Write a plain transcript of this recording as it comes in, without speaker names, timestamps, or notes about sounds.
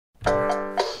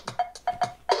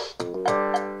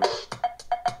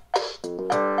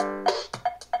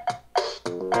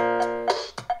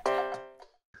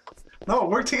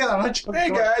together. I'm not joking. Hey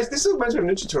guys, this is a bunch of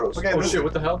Ninja Turtles. Okay, Oh shit,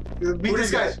 what the hell? Beat this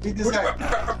guy. Beat this guy.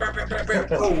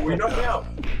 Oh, we knocked me out.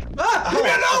 Ah! Leave me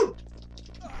alone!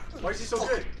 Why is he so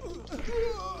good?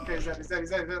 Okay, he's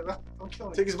dead. Don't kill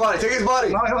him. Take his body, take his body!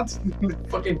 No, I don't.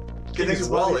 Fucking Take take his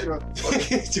wallet.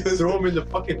 Just Throw him in the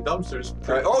fucking dumpsters.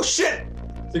 Alright. Oh shit!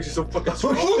 Thinks he's so fucking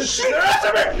strong. Oh shit! They're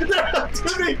after me! They're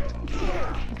after me!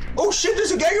 Oh shit,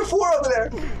 there's a gang of 4 over there!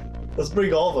 Let's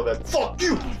bring all of them in. Fuck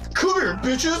you! Come here,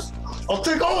 bitches! I'll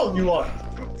take all of you on!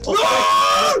 No!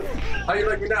 How you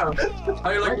like me now?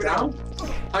 How you like me now?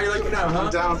 How you like me now, huh?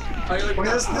 I'm down. How you like me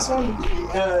Okay, now? this one,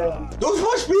 Those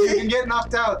must you be! can get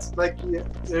knocked out. Like,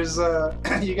 there's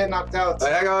you get knocked out,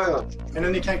 Hang on. and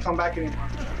then you can't come back anymore.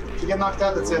 If you get knocked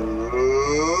out, that's it.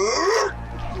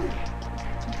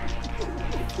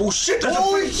 Oh shit!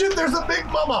 Holy shit, there's a big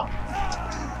mama!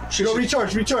 Go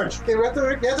recharge. Okay, we have to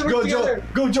work Go, Joe. together.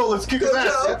 Go, Joe. Let's kick his Go, ass.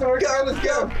 Joe. have to work together. Let's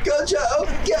Go, go, Joe!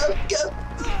 Go, go!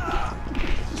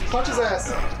 Punch his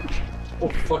ass. Oh,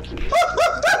 fuck you. He's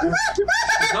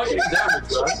not getting damaged,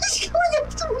 bro. He's going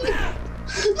after me!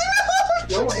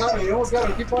 You almost got him. You almost got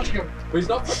him. Keep punching him. But he's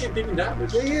not fucking taking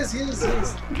damage. Yeah, he is.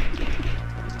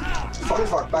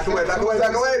 Fuck. Back away,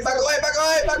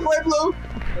 Blue!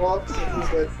 Well, he's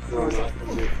dead.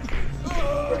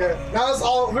 Okay, now it's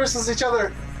all versus each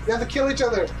other. You have to kill each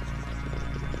other.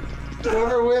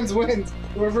 Whoever wins, wins.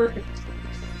 Whoever...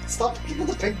 Stop kicking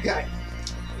the big guy.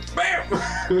 BAM!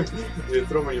 You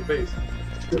throw him in your face.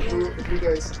 You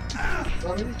guys.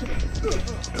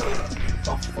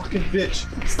 Oh, fucking bitch.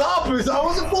 Stop it! I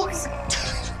wasn't focusing!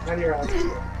 And you're out.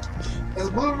 It's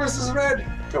blue versus red.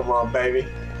 Come on, baby.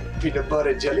 Peanut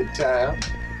butter jelly time.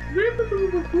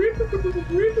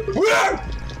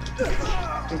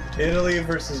 Italy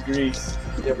versus Greece.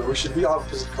 Yeah, but we should be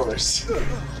opposite colors.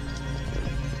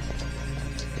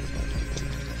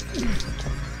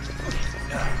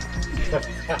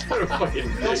 What a fucking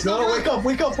bitch. No,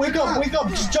 wake up!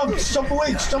 Just jump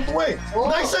away! Oh.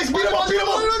 Nice! Beat him up!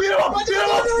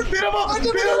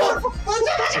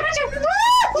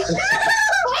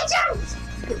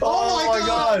 Oh my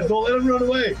god! Don't let him run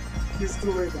away! He's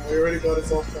too late now. We already got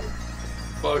his off time.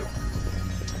 Fuck.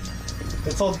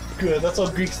 That's all good. That's all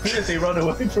Greeks do. They run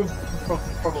away from a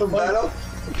fight. Battle?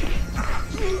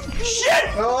 Shit!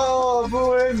 Oh,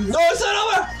 blue wins. No, it's not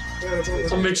over! Yeah, it's over.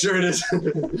 So make sure it is.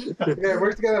 Okay,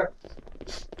 work together.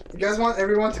 You guys want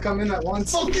everyone to come in at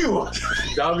once? Fuck you!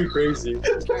 That would be crazy.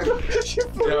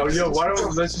 Yo, why don't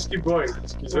we, let's just keep going.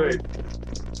 He's right.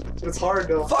 It's hard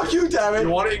though. Fuck you, damn You it!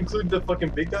 want to include the fucking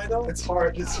big guy though? It's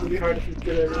hard. It's really hard if you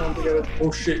get everyone together.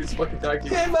 Oh shit, it's fucking tag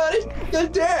team. Hey, buddy,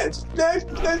 let's dance!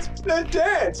 Let's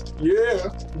dance! Yeah!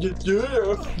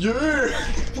 Yeah!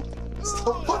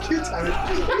 Stop. Fuck you, Tyler.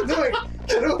 What are you doing?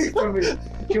 Get away from me.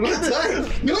 You wanna die?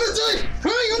 You wanna die?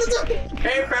 Come on, you wanna die?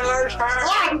 Hey fellas!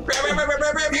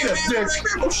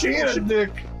 Eat a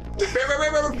dick!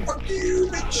 Fuck you,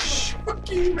 bitch! Fuck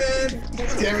you, man!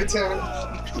 Damn it, Tyler.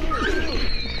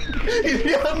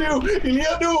 Ilya knew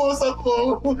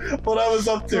what I was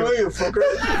up to. Who are you, fucker?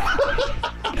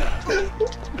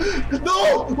 No!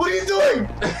 What are you doing?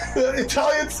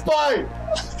 Italian spy!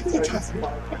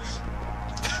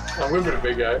 I'm whipping a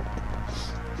big guy.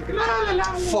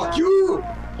 Fuck you!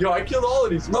 Yo, I killed all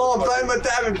of these. No, I'm playing my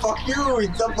damn fuck you!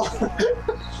 It's up.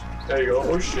 There you go.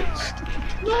 Oh shit.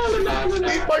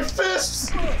 Eat my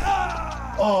fists!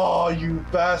 Oh, you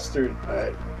bastard.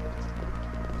 Alright.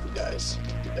 He dies.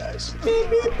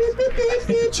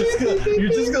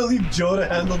 You're just gonna leave Joe to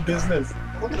handle business.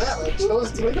 Look at that. Like,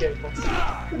 Joe's doing it.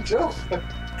 Good Joe.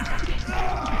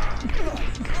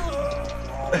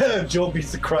 Joe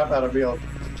beats the crap out of me.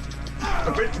 I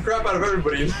beat the crap out of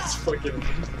everybody in this fucking.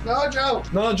 No, Joe.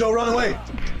 No, Joe, run away.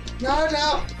 No,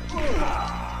 Joe.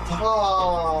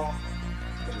 Oh.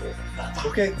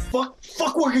 Okay, fuck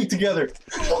working together.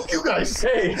 Fuck you guys.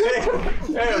 Hey,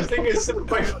 I was thinking of sipping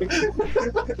my.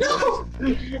 No.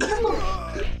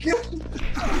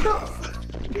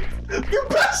 You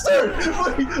bastard!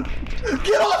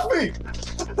 Get off me!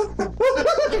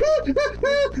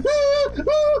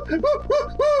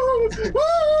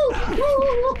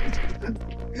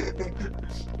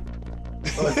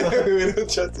 We don't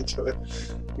trust each other.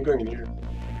 I'm going in here.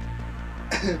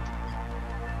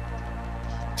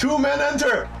 2 men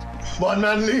enter! 1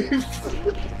 man leave!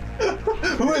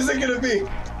 Who is it gonna be?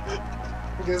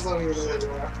 You guys don't even know where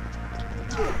you are.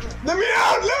 Let me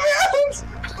out!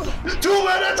 2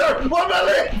 men enter! 1 man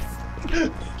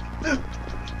leave!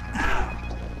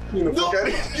 You know, No! fuck out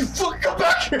of here. You fucking come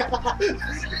back here!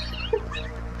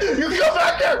 You come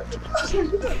back here!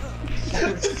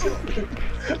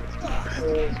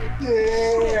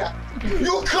 Yeah.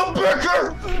 You come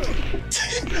backer!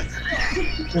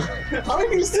 How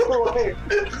are you still alive?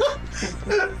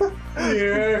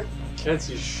 Here. Can't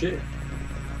see shit.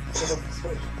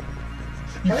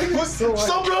 How are you still alive?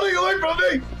 Stop running away from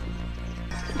me!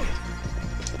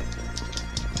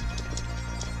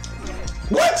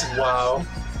 What? Wow.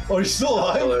 Oh, you're still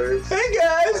alive? Hilarious. Hey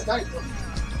guys!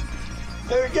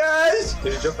 Hey guys!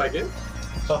 Did you jump back in?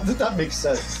 How did that make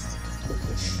sense?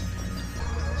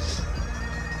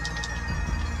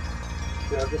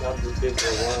 Yeah, I've been out of this game for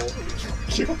a while.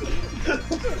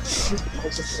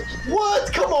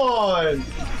 What? Come on!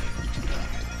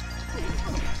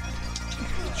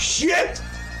 Shit!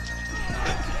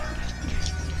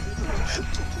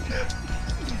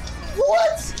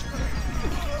 What?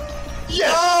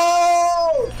 Yes!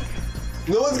 Oh!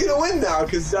 No one's gonna win now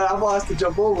because Apple has to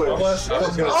jump over. I was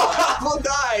gonna, Oh, Apple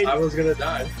died! I was gonna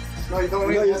die. No, you don't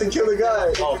No, you have to kill the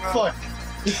guy. Oh, fuck.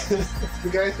 The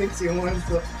guy thinks he wins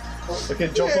the... Okay,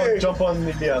 jump on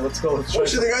me. Yeah, let's go. Let's try Oh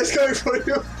shit, the guy's coming for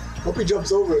you. Hope he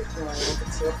jumps over. No, I don't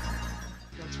think so.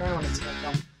 I'll try on it so I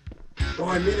come. Oh,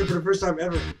 I made it for the first time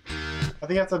ever. I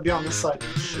think I have to be on this side.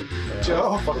 Yeah,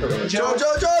 Joe. fuck around. Joe!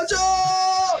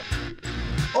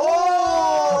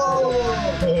 Oh!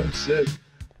 Oh, shit.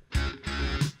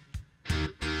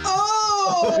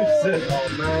 Oh! Oh, shit. Oh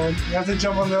man, you have to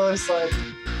jump on the other side.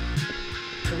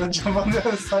 And then jump on the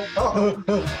other side. Oh!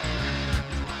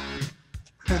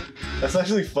 That's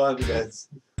actually fun, guys.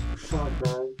 Fuck,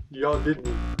 man. Y'all did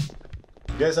me.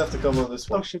 You guys have to come on this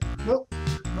Oh one. shit. Nope.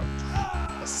 Nope.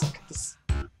 I suck at this.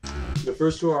 The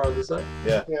first two are on this side.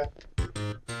 Yeah,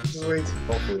 Just wait.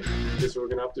 hopefully. Okay, so we're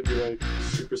gonna have to be like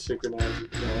super synchronized.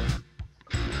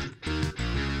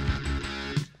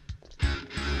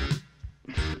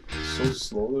 So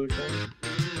slow, they're coming.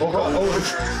 Oh, God. Oh.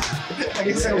 I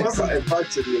guess I wasn't. It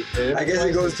fucks with you. Yeah. I guess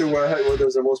it goes to where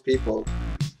there's the most people.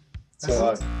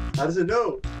 So, how does it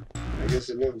know? I guess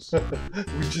it knows.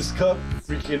 We just got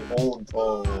freaking owned.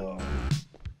 Oh.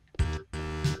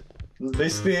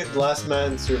 Basically, last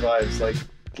man survives. Like,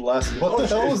 the last. What the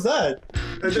hell was that?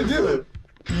 What'd you do?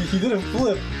 He didn't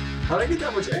flip. How did I get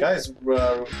that much anger? Guys,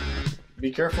 be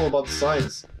careful about the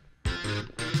signs.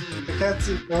 I can't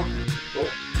see. No.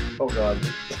 Oh, God.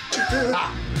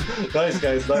 Nice,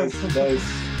 guys. Nice. Nice.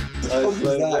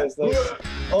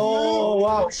 Oh,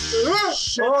 wow.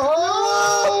 Shit.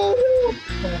 Oh!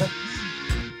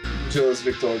 Joe's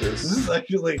victorious. This is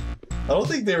actually. I don't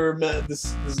think they were meant.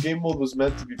 This game mode was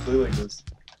meant to be played like this.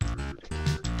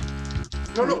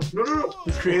 No.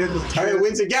 He created this. Alright,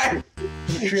 wins again!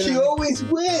 She always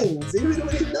wins! Even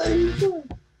when he's not even fun.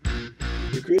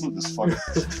 You created this fucker.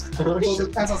 Well, the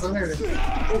pencils in there.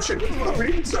 Oh shit, what the fuck? We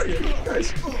didn't even start yet.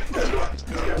 Guys, come on.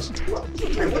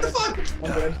 Hey, what the fuck?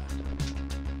 I'm dead.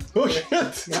 Oh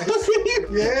shit!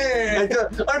 Yeah!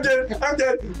 I'm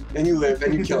dead! And you live,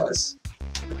 and you kill us.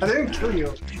 I didn't kill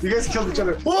you. You guys killed each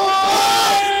other. How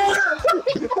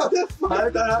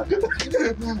did that happen?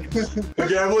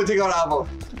 Okay, I'm gonna take out Apple.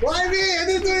 Why me? I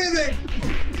didn't do anything!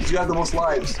 Because you have the most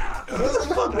lives. What the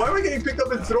fuck? Why am I getting picked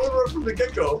up and thrown right from the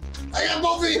get-go? I got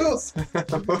both of you!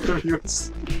 Both of you.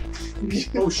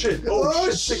 Oh shit! Oh,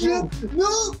 sick shit! move.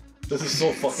 No! This is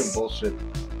so fucking bullshit.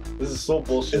 This is so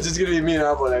bullshit. It's just gonna be me and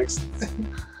Apple next.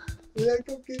 Yeah,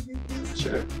 come get me, please.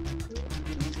 Sure.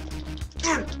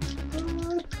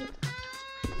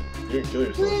 You're gonna kill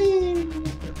yourself.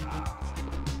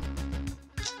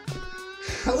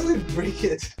 How do we break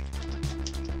it?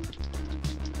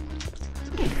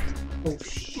 Oh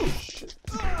shit.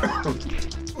 I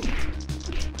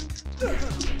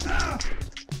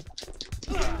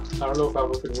don't know if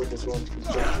I'm gonna win this one.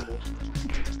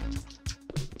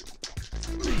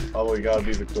 Oh, we gotta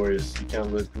be victorious. You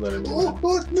can't let him win. Oh,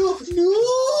 no!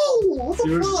 What the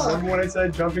Dude, fuck? remember when I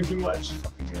said jumping too much?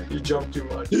 You jumped too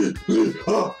much. Let's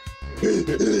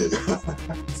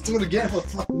do it again. What the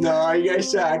fuck? No, you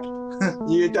guys suck.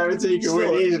 You get time so you can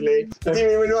win easily. Didn't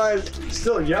even win once.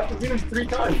 Still, you have to beat him 3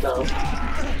 times now.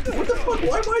 What the fuck?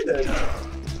 Why am I dead?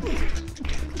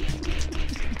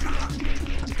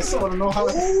 I still want to know how.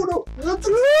 Oh no!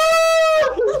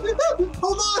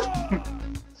 Hold on!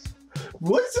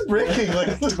 What is it breaking? Like,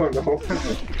 I don't know.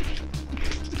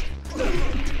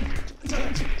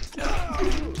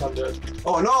 I'm dead.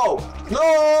 Oh no! No!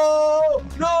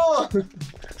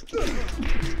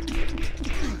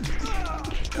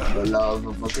 The love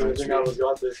of a I think I country. was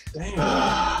got this.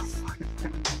 Damn.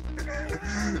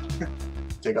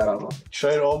 Take out Apple.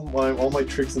 tried all my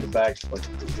tricks in the back. Like,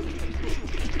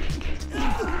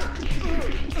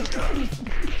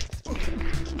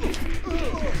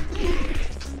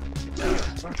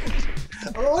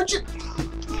 Oh shit!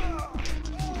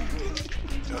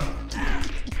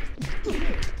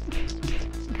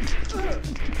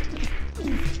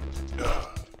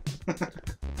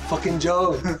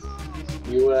 Joe.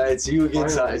 It's you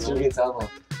against Alvo.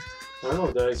 I don't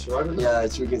know, did I survive it? Yeah,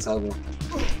 it's you against Alvo.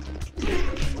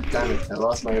 Damn it, I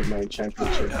lost my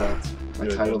championship belt. My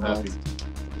title belt.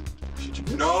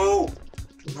 No!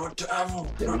 Not to Avo.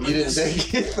 Yeah, you didn't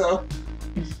take it though.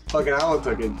 Fucking Alvo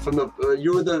took it. From the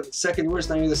you were the second worst,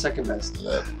 now you're the second best.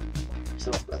 Yeah. So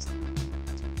best.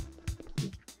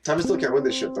 Tyler still can't win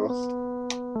this shit though.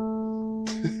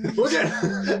 Look at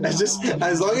It's just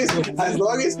as long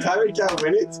as Tyler can't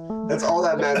win it, that's all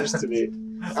that matters to me.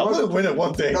 I'm gonna win it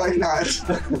one day. No, you're not.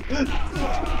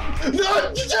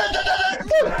 No!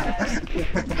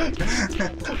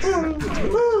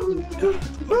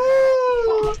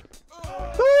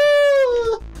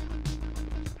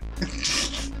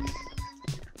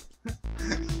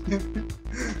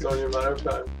 It's only a matter of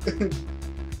time.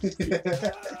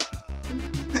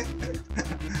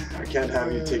 I can't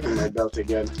have you taking my belt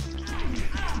again.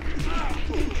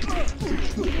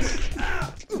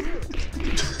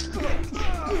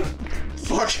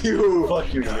 Fuck you!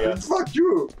 Fuck you, yeah. Fuck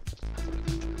you!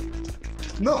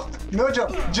 No, Joe.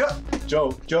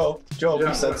 Joe, Yeah.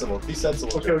 be sensible. Be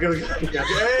sensible. Okay.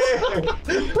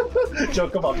 Hey! Joe,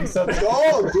 come on, be sensible.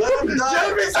 Oh, let him die!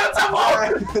 Joe, be sensible!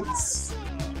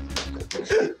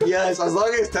 Yes, as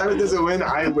long as Tyler doesn't win,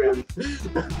 I win.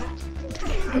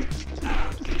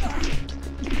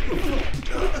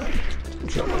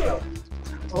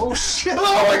 Oh shit!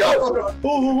 Oh my god!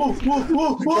 Oh, I'm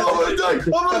gonna die!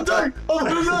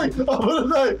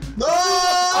 No!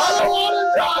 I don't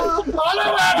wanna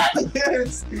die!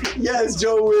 Yes,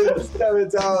 Joe wins. Damn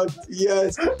it out.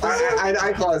 Yes.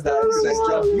 I caused that. Nice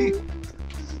job.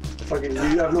 Fucking, you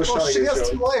have no shot Oh shit, he has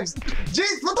against 2 Joe. lives.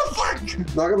 Jeez, what the fuck?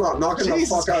 Knock him out. Knock him the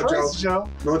Jesus fuck out, Christ, Joe.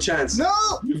 No chance. No!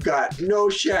 You've got no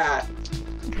shot.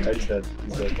 Yeah, he's dead.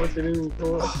 What, they didn't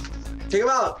go up? Take him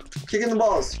out. Kick in the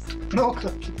balls. No!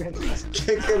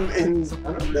 Kick him in I don't the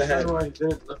understand head. why he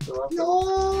didn't lift the left.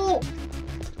 No!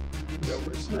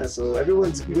 Yeah, so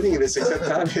everyone's winning at this except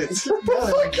David.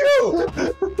 Fuck you!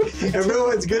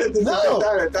 Everyone's good at this No!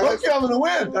 except David. Fuck you, I'm gonna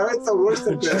win! David's the worst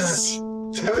at this.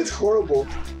 David's horrible.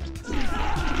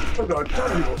 Oh god,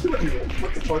 what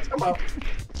the fuck? Come out.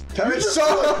 David's so...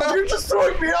 You're just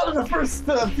throwing me out in the first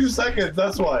few seconds,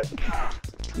 that's why.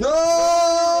 No!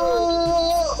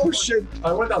 Oh shit.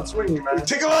 I went out swinging, man.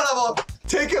 Take him out, Alvo.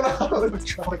 Take him out.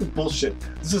 Fucking bullshit.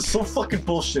 This is so fucking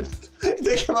bullshit.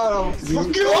 Take him out, Alvo.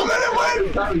 Fuck you, I'm gonna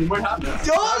win! Damn it, you might have that.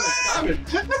 Damn it!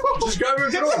 Just grab him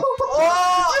and throw him.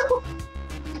 Oh!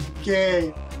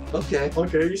 Okay. Okay.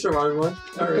 Okay, you survived one.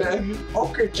 Alright. Okay.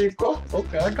 Okay, Chico.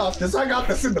 Okay, I got this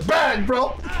in the bag, bro!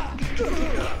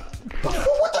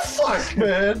 What the fuck,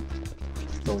 man?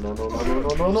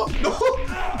 No.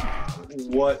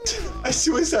 What? I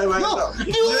suicide myself. No!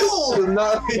 Oh, we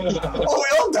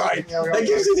all died. Yeah, we all That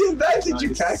gives you the advantage, you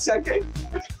Nice. cocksucker.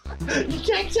 You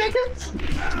can't check it?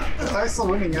 I'm still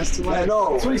winning, that's 2 I lives.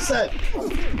 know. That's what he said.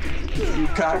 You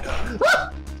cock.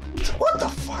 What the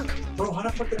fuck? Bro, how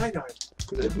the fuck did I die?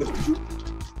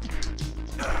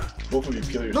 Both of you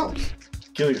kill yourselves.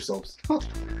 Kill yourselves.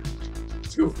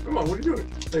 Scoof, come on, what are you doing?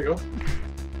 There you go.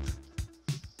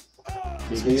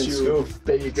 You.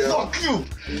 There you go. Fuck you!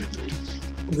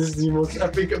 This is the most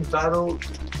epic battle.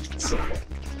 So,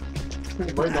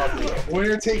 it might not be though.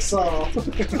 Winner takes all.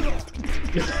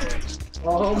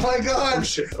 Oh my god! Oh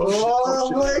shit. Oh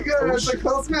my god, it's a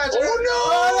close match!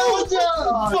 Oh no!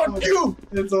 Oh, Fuck you!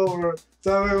 It's over.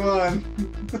 Tommy won.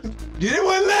 You didn't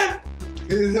win that?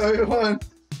 Tommy won.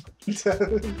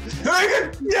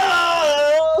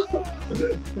 Yeah!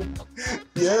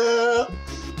 Yeah!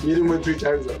 You didn't win 3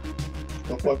 times though.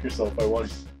 Go fuck yourself, I won.